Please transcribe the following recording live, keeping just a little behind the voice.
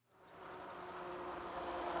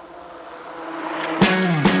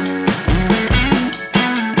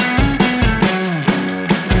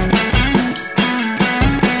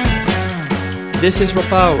this is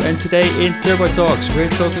Rapau, and today in Turbo Talks we're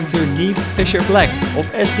talking to Niamh Fisher-Black of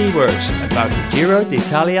SD Worx about the Giro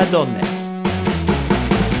d'Italia Donne.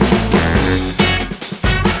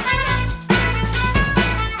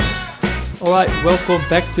 Alright, welcome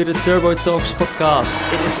back to the Turbo Talks podcast.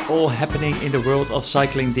 It is all happening in the world of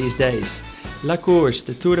cycling these days. La Course,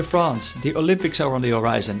 the Tour de France, the Olympics are on the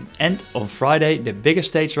horizon, and on Friday the biggest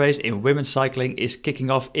stage race in women's cycling is kicking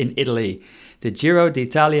off in Italy, the Giro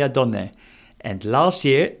d'Italia Donne. And last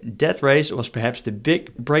year, that race was perhaps the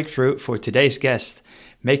big breakthrough for today's guest,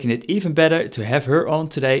 making it even better to have her on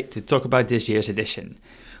today to talk about this year's edition.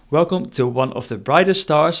 Welcome to one of the brightest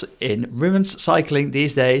stars in women's cycling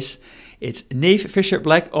these days. It's Niamh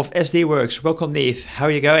Fisher-Black of SD Worx. Welcome, Niamh. How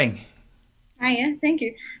are you going? Hiya, thank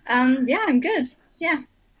you. I'm good. Yeah,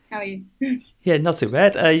 how are you? Yeah, not too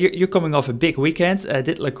bad. You're coming off a big weekend,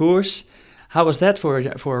 did La Course. How was that for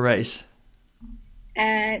a race?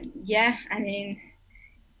 It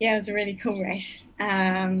was a really cool race.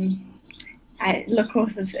 La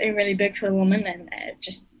Course is really big for the woman, and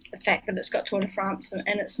just the fact that it's got Tour de France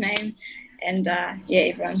in its name, and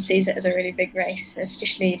everyone sees it as a really big race,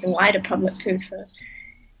 especially the wider public too. So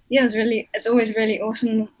it's always a really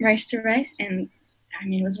awesome race to race, and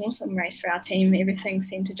it was an awesome race for our team. Everything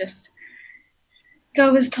seemed to just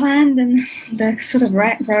go as planned, and the sort of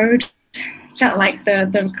right road felt like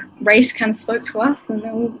the race kind of spoke to us, and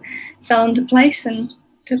it all fell into place and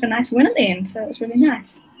took a nice win at the end, so it was really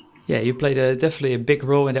nice. Yeah, you played definitely a big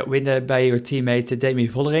role in that win by your teammate Demi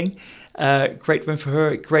Vollering. Great win for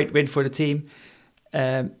her, great win for the team.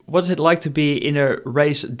 What is it like to be in a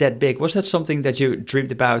race that big? Was that something that you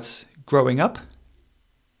dreamed about growing up?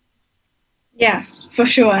 Yeah, for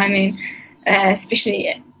sure.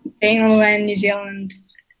 Especially being all the way in New Zealand,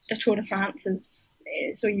 the Tour de France is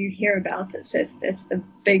all you hear about. It's the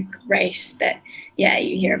big race that,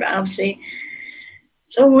 you hear about. Obviously,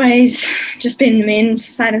 it's always just been the men's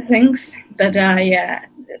side of things. But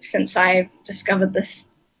since I've discovered this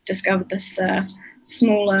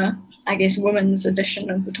smaller, I guess, women's edition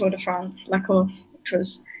of the Tour de France, La Course, which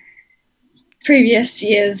was previous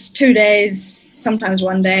years 2 days, sometimes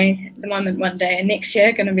 1 day, at the moment 1 day, and next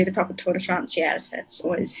year going to be the proper Tour de France. Yes, it's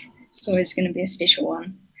always going to be a special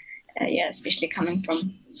one. Especially coming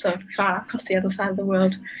from so far across the other side of the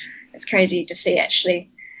world. It's crazy to see actually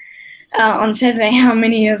on Saturday how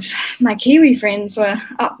many of my Kiwi friends were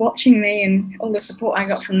up watching me and all the support I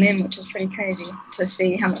got from them, which is pretty crazy to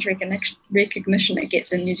see how much recognition it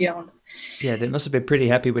gets in New Zealand. Yeah, they must have been pretty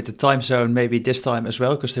happy with the time zone maybe this time as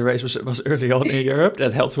well, because the race was early on in Europe.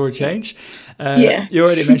 That helped for a change. You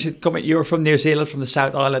already mentioned you're from New Zealand, from the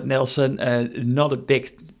South Island, Nelson. Not a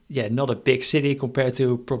big city compared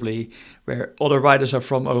to probably where other riders are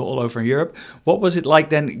from all over Europe. What was it like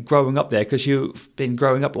then growing up there? Because you've been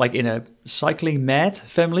growing up like in a cycling mad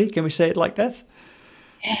family. Can we say it like that?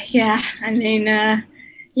 Yeah,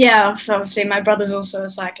 so obviously my brother's also a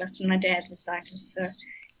cyclist and my dad's a cyclist. So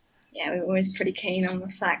we were always pretty keen on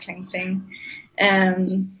the cycling thing.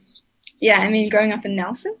 Growing up in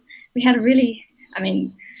Nelson, we had a really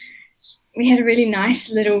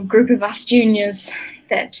nice little group of us juniors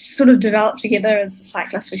that sort of developed together as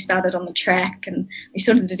cyclists. We started on the track and we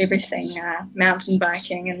sort of did everything, mountain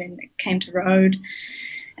biking, and then it came to road.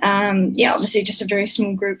 Obviously just a very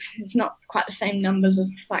small group. There's not quite the same numbers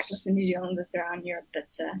of cyclists in New Zealand as there are in Europe,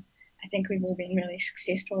 but I think we've all been really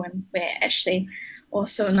successful, and we're actually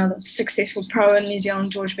also another successful pro in New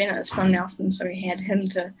Zealand, George Bennett, is from Nelson, so we had him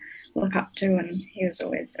to look up to, and he was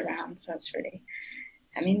always around, so it's really...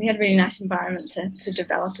 we had a really nice environment to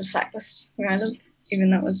develop as cyclists where I lived, even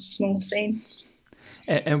though it was a small scene.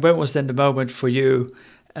 And when was then the moment for you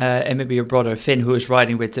and maybe your brother Finn, who is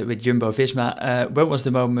riding with Jumbo-Visma, when was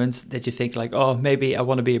the moment that you think like, oh, maybe I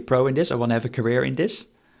want to be a pro in this, I want to have a career in this?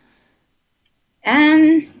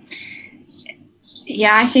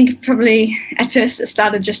 I think probably at first it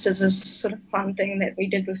started just as a sort of fun thing that we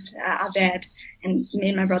did with our dad, and me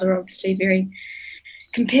and my brother were obviously very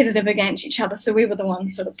competitive against each other, so we were the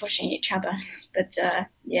ones sort of pushing each other. But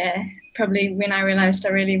probably when I realized I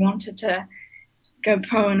really wanted to go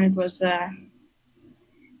pro, and it was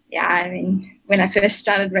when I first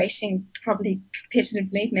started racing, probably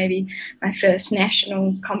competitively, maybe my first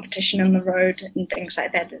national competition on the road and things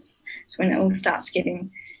like that is when it all starts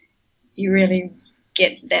getting, you really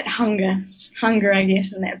get that hunger I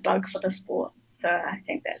guess, and that bug for the sport. So I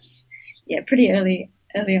think that's pretty early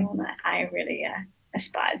on I really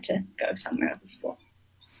aspired to go somewhere with the sport.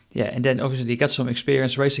 Yeah, and then obviously you got some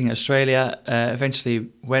experience racing in Australia, eventually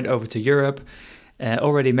went over to Europe,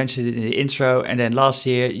 already mentioned it in the intro, and then last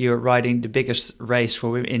year you're riding the biggest race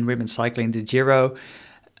in women's cycling, the Giro.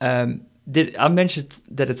 Did I mentioned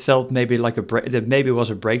that it felt maybe like that maybe it was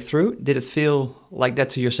a breakthrough? Did it feel like that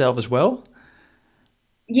to yourself as well?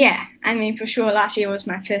 Yeah, I mean, for sure, last year was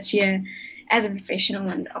my first year as a professional,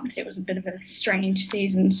 and obviously it was a bit of a strange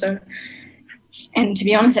season. So, and to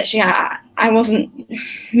be honest, actually, I wasn't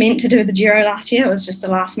meant to do the Giro last year. It was just a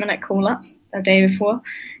last minute call up the day before.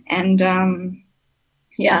 And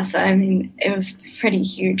yeah, so I mean, it was pretty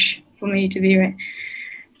huge for me to be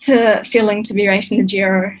to be racing the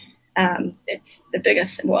Giro. It's the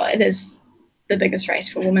biggest, well, it is the biggest race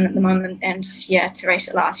for women at the moment. And yeah, to race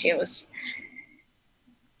it last year was,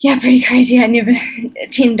 yeah, pretty crazy.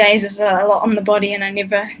 10 days is a lot on the body, and I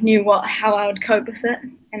never knew how I would cope with it.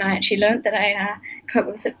 And I actually learned that I cope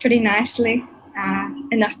with it pretty nicely,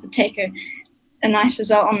 enough to take a nice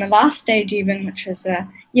result on the last stage even, which was,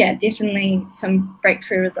 yeah, definitely some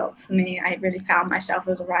breakthrough results for me. I really found myself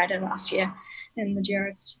as a rider last year in the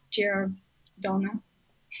Giro Donna.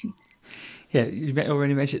 Yeah, you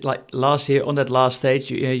already mentioned like last year on that last stage,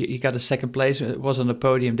 you got a second place. It was on the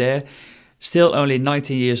podium there. Still only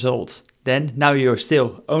 19 years old. Then now you're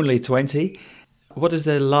still only 20. What has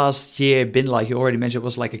the last year been like? You already mentioned it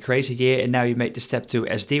was like a crazy year, and now you made the step to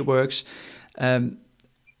SD Works.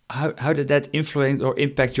 How did that influence or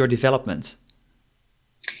impact your development?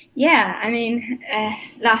 Yeah, I mean,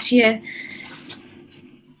 last year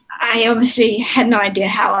I obviously had no idea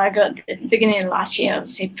how I got at the beginning of last year.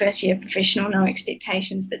 Obviously, first year professional, no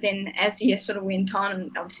expectations. But then as the year sort of went on,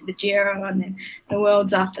 and obviously the Giro and then the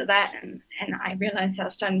Worlds after that, and I realised I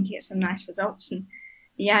was starting to get some nice results. And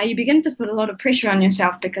yeah, you begin to put a lot of pressure on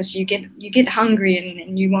yourself because you get hungry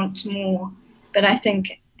and you want more. But I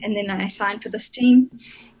think, and then I signed for this team,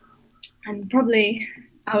 and probably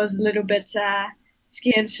I was a little bit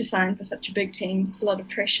scared to sign for such a big team. It's a lot of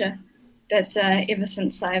pressure. But ever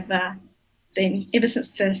since ever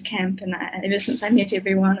since the first camp, and ever since I met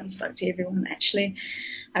everyone and spoke to everyone, actually,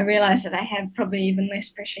 I realised that I had probably even less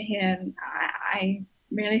pressure here, and I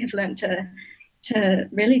really have learned to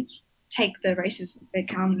really take the races as they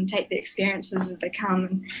come and take the experiences as they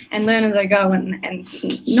come and learn as I go, and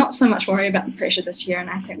not so much worry about the pressure this year. And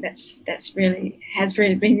I think that's really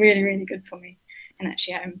been really good for me. And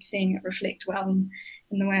actually, I'm seeing it reflect well in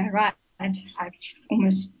the way I ride. I've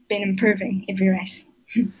almost been improving every race.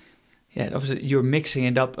 Yeah, obviously you're mixing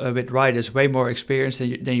it up with riders way more experienced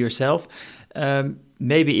than yourself.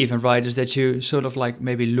 Maybe even riders that you sort of like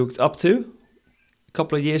maybe looked up to a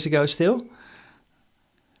couple of years ago still.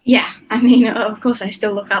 Yeah, I mean, of course, I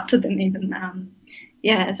still look up to them even.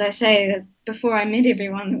 Yeah, as I say, before I met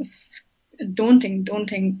everyone, it was a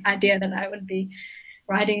daunting idea that I would be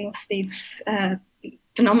riding with these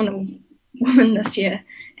phenomenal women this year.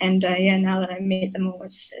 And yeah, now that I've met them all,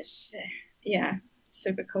 it's yeah, it's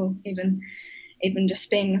super cool. Even just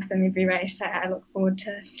being with them every race, I look forward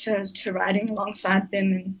to riding alongside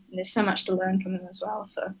them, and there's so much to learn from them as well.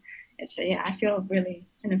 So it's yeah, I feel really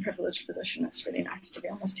in a privileged position. It's really nice to be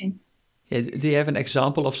on this team. Yeah, do you have an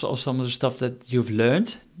example of some of the stuff that you've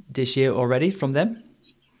learned this year already from them?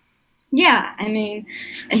 Yeah, I mean,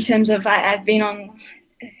 in terms of I've been on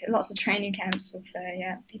lots of training camps with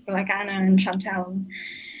yeah, people like Anna and Chantal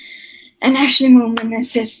and Ashley Moolman.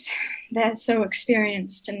 It's just they're so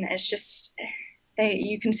experienced, and it's just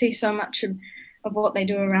you can see so much of what they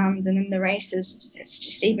do around and in the races. It's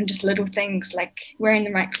just even just little things like wearing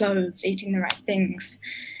the right clothes, eating the right things,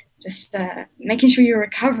 just making sure you're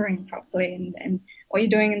recovering properly, and what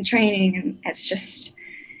you're doing in training. And it's just,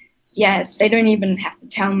 yeah, they don't even have to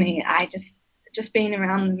tell me. I just being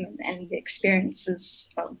around them and the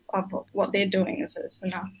experiences of what they're doing is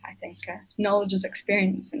enough. I think knowledge is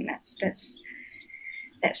experience, and that's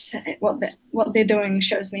what they're doing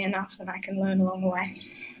shows me enough, and I can learn along the way.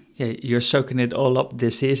 Yeah, you're soaking it all up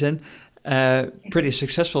this season. Pretty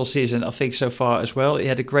successful season, I think, so far as well. You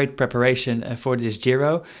had a great preparation for this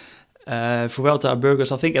Giro. Vuelta a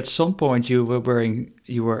Burgos, I think at some point you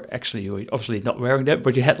were obviously not wearing them,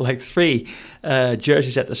 but you had like three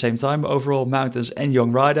jerseys at the same time, overall mountains and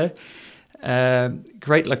young rider.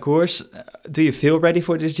 Great La Course. Do you feel ready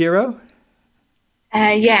for this Giro?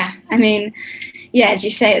 Yeah, I mean, yeah, as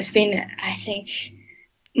you say, it's been, I think,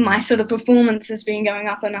 my sort of performance has been going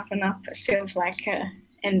up and up and up. It feels like,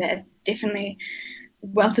 and definitely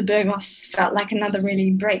Vuelta a Burgos felt like another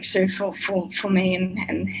really breakthrough for me,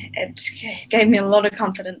 and it gave me a lot of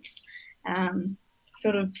confidence.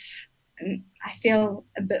 Sort of, I feel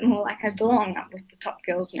a bit more like I belong up with the top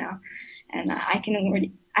girls now, and I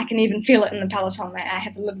can even feel it in the peloton. I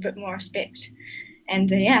have a little bit more respect, and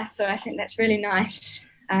yeah, so I think that's really nice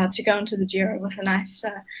to go into the Giro with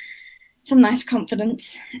some nice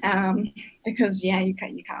confidence, because yeah, you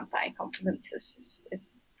can't buy confidence.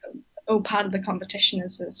 It's all part of the competition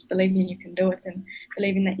is believing you can do it and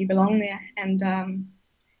believing that you belong there. And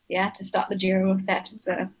to start the Giro with that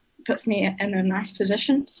puts me in a nice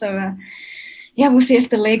position. So we'll see if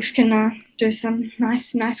the legs can do some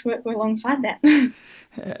nice work alongside that.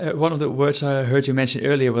 One of the words I heard you mention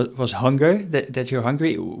earlier was hunger, that you're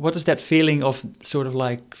hungry. What is that feeling of sort of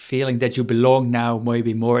like feeling that you belong now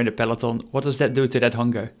maybe more in the peloton? What does that do to that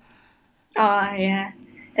hunger? Oh, yeah.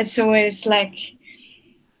 It's always like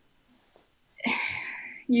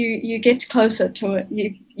you get closer to it.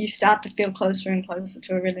 You start to feel closer and closer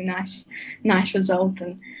to a really nice result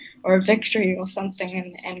or a victory or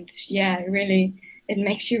something. And really, it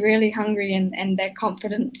makes you really hungry and that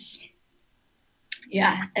confidence.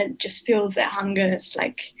 Yeah, it just feels that hunger. It's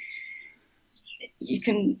like you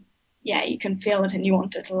can feel it and you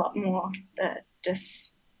want it a lot more.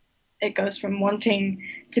 It goes from wanting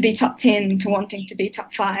to be top 10 to wanting to be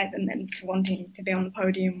top 5 and then to wanting to be on the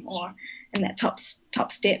podium or in that top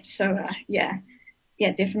step. So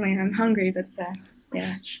definitely I'm hungry, but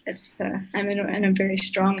it's I'm in a very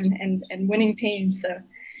strong and winning team. So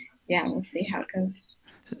we'll see how it goes.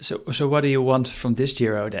 So what do you want from this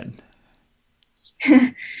Giro then?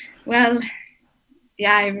 Well,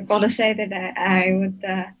 I've got to say that I would.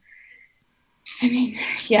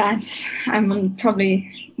 I'm on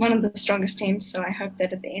probably one of the strongest teams, so I hope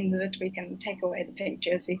that at the end of it we can take away the pink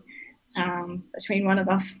jersey between one of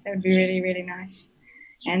us. That would be really, really nice.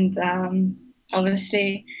 And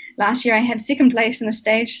obviously, last year I had second place in a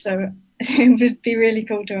stage, so it would be really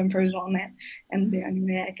cool to improve on that. And the only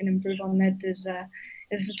way I can improve on that is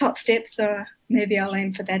the top step, so maybe I'll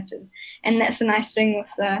aim for that. And that's the nice thing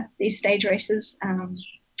with these stage races.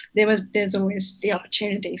 There's always the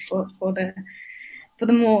opportunity for the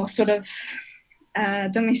more sort of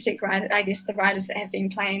domestic riders, I guess the riders that have been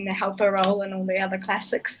playing the helper role in all the other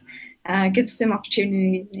classics, gives them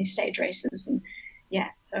opportunity in these stage races. And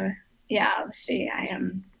obviously I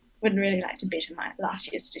would really like to better my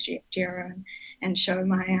last year's Giro and show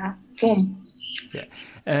my form. Yeah,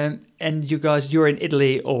 and you're in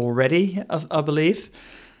Italy already, I believe.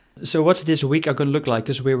 So what's this week going to look like?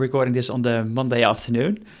 Because we're recording this on the Monday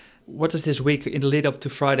afternoon. What is this week in the lead up to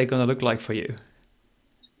Friday going to look like for you?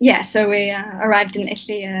 Yeah, so we arrived in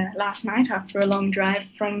Italy last night after a long drive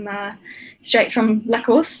straight from La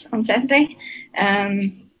Course on Saturday.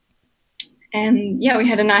 We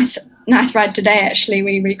had a nice ride today. Actually,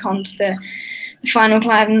 we reconned the final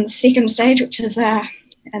climb in the second stage, which is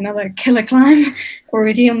another killer climb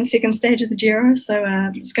already on the second stage of the Giro. So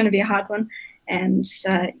it's going to be a hard one. And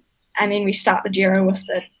we start the Giro with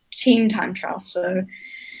the team time trial. So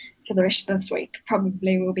for the rest of this week,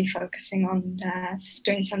 probably we'll be focusing on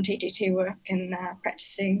doing some TTT work and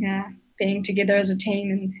practicing being together as a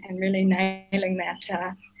team and really nailing that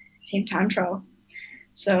team time trial.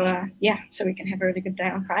 So so we can have a really good day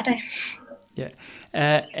on Friday. Yeah,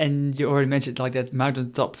 and you already mentioned like that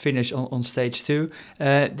mountaintop finish on stage 2.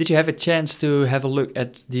 Did you have a chance to have a look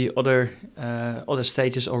at the other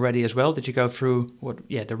stages already as well? Did you go through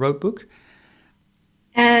the road book?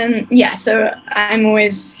 So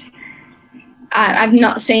I've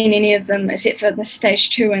not seen any of them except for the stage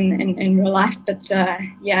 2 in real life. But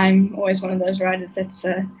I'm always one of those riders that's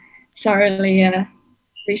thoroughly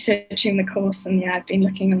researching the course, and I've been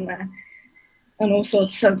looking on all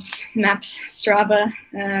sorts of maps, Strava,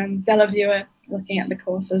 Bellaviewer, looking at the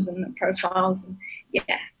courses and the profiles. And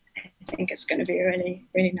I think it's going to be a really,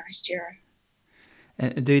 really nice Giro.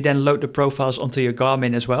 And do you then load the profiles onto your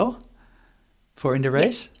Garmin as well for in the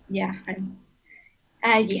race? Yeah.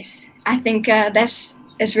 Yes. I think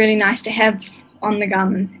it's really nice to have on the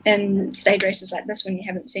Garmin in stage races like this when you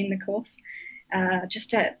haven't seen the course. Just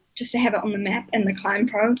to have it on the map and the Climb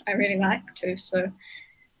Pro, I really like too. So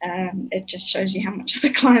it just shows you how much the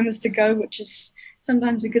climb is to go, which is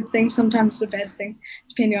sometimes a good thing, sometimes a bad thing,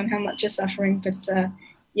 depending on how much you're suffering. But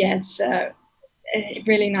it's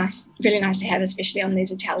really nice to have, especially on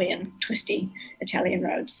these twisty Italian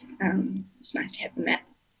roads. It's nice to have the map.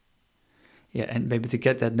 Yeah, and maybe to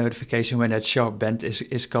get that notification when that sharp bend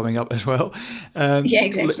is coming up as well.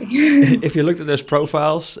 Exactly. If you looked at those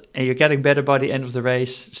profiles and you're getting better by the end of the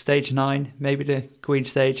race, stage 9, maybe the Queen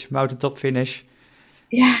stage, mountaintop finish.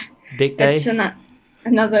 Yeah, big day. It's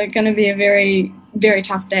another going to be a very, very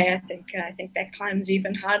tough day. I think that climb's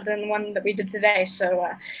even harder than the one that we did today. So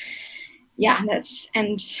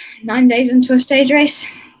and 9 days into a stage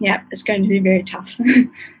race. Yeah, it's going to be very tough.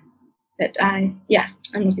 But I'm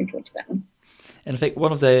looking forward to that one. And I think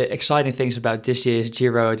one of the exciting things about this year's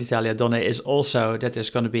Giro d'Italia Donne is also that there's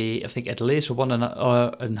going to be, I think, at least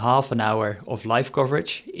 1.5 an hour of live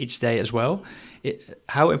coverage each day as well.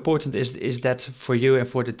 How important is that for you and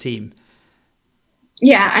for the team?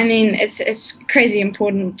 Yeah, I mean, it's crazy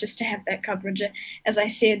important just to have that coverage. As I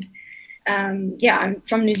said, I'm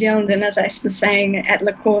from New Zealand, and as I was saying at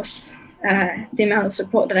La Course, the amount of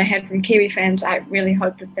support that I had from Kiwi fans, I really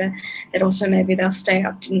hope that also maybe they'll stay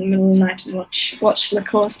up in the middle of the night and watch La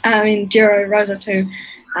Course. Giro Rosa too,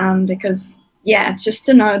 because it's just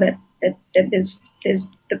to know that there's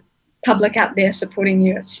the public out there supporting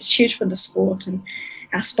you. It's just huge for the sport and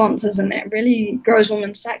our sponsors, and it really grows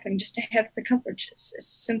women's cycling just to have the coverage. It's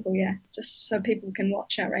simple, just so people can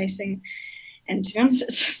watch our racing. And to be honest,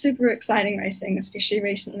 it's super exciting racing, especially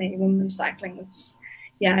recently. Women's cycling is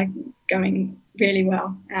going really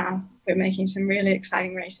well. We're making some really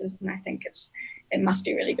exciting races, and I think it must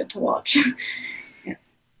be really good to watch.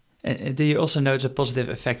 And do you also notice a positive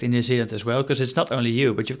effect in New Zealand as well? Because it's not only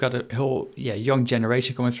you, but you've got a whole young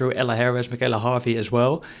generation coming through. Ella Harris, Michaela Harvey as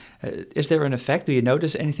well. Is there an effect? Do you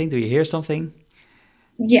notice anything? Do you hear something?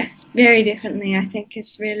 Yeah, very definitely. I think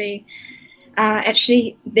it's really...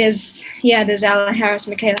 actually, there's Ella Harris,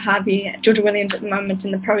 Michaela Harvey, Georgia Williams at the moment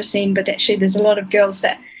in the pro scene, but actually there's a lot of girls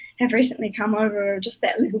that have recently come over just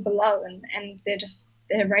that level below, and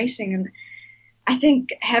they're racing. And I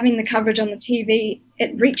think having the coverage on the TV,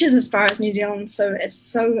 it reaches as far as New Zealand, so it's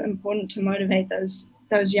so important to motivate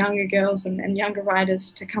those younger girls and younger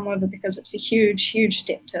riders to come over, because it's a huge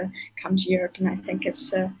step to come to Europe. And I think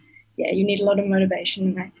it's you need a lot of motivation,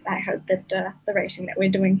 and I hope that the racing that we're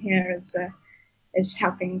doing here is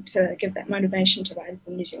helping to give that motivation to riders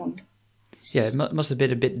in New Zealand. Yeah, it must have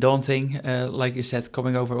been a bit daunting, like you said,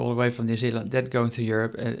 coming over all the way from New Zealand, then going to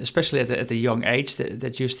Europe, especially at the young age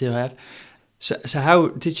that you still have. So how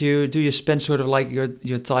do you spend sort of like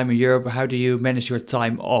your time in Europe? How do you manage your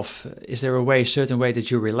time off? Is there a certain way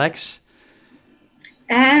that you relax?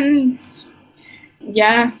 Well,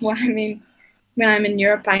 I mean, when I'm in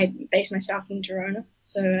Europe, I base myself in Girona,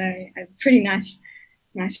 so I have a pretty nice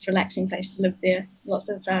relaxing place to live there. Lots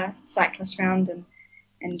of cyclists around, and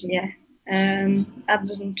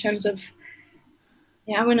other than terms of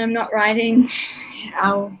when I'm not riding,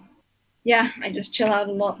 I just chill out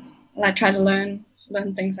a lot. I try to learn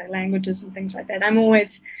things like languages and things like that. I'm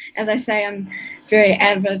always, as I say, I'm very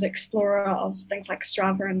avid explorer of things like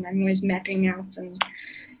Strava, and I'm always mapping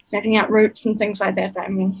out routes and things like that.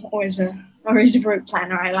 I'm always a route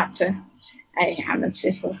planner. I'm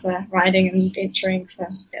obsessed with riding and adventuring, so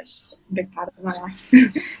that's a big part of my life.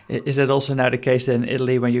 Is that also now the case in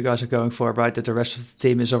Italy when you guys are going for a ride, that the rest of the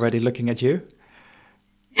team is already looking at you?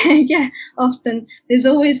 Yeah, often. There's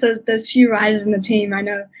always those few riders in the team. I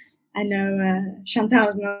know Chantal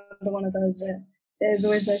is another one of those. There's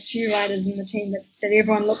always those few riders in the team that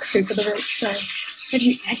everyone looks to for the route. So, have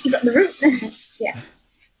you got the route? Yeah,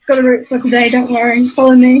 got a route for today. Don't worry,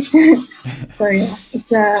 follow me. So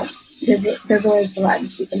it's there's always the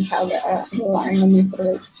riders you can tell that are relying on me for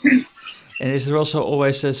the routes. And is there also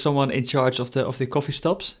always someone in charge of the coffee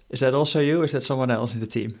stops? Is that also you, or is that someone else in the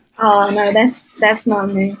team? Oh no, that's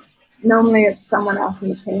not me. Normally it's someone else in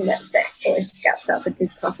the team that always scouts out the good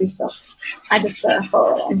coffee stops. I just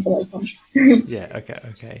follow along for those ones. Yeah,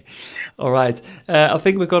 okay. All right. I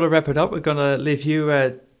think we're going to wrap it up. We're going to leave you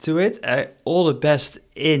to it. All the best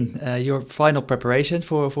in your final preparation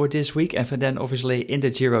for this week, and for then obviously in the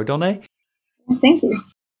Giro Donne. Thank you.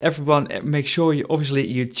 Everyone, make sure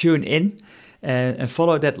you tune in and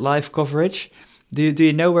follow that live coverage. Do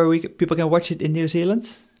you know where people can watch it in New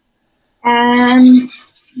Zealand?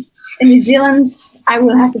 In New Zealand, I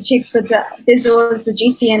will have to check, but there's always the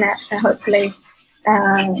GCN app, hopefully,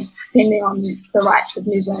 depending on the rights of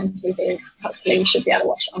New Zealand TV, hopefully you should be able to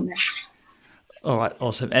watch it on there. All right,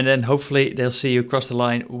 awesome. And then hopefully they'll see you cross the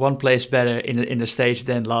line one place better in the stage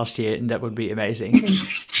than last year, and that would be amazing.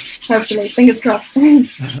 Hopefully, fingers crossed.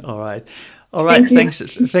 All right. Thanks,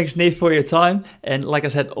 Niamh, for your time. And like I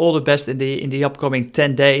said, all the best in the upcoming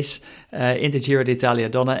 10 days in the Giro d'Italia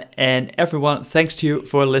Donne. And everyone, thanks to you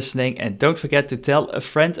for listening. And don't forget to tell a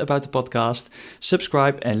friend about the podcast,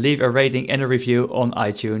 subscribe, and leave a rating and a review on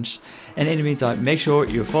iTunes. And in the meantime, make sure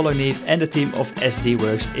you follow Niamh and the team of SD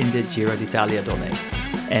Works in the Giro d'Italia Donne.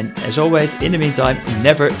 And as always, in the meantime,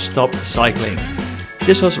 never stop cycling.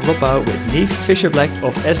 This was Rob Bouw with Niamh Fisher-Black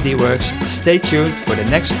of SD Works. Stay tuned for the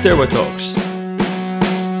next Turbo Talks.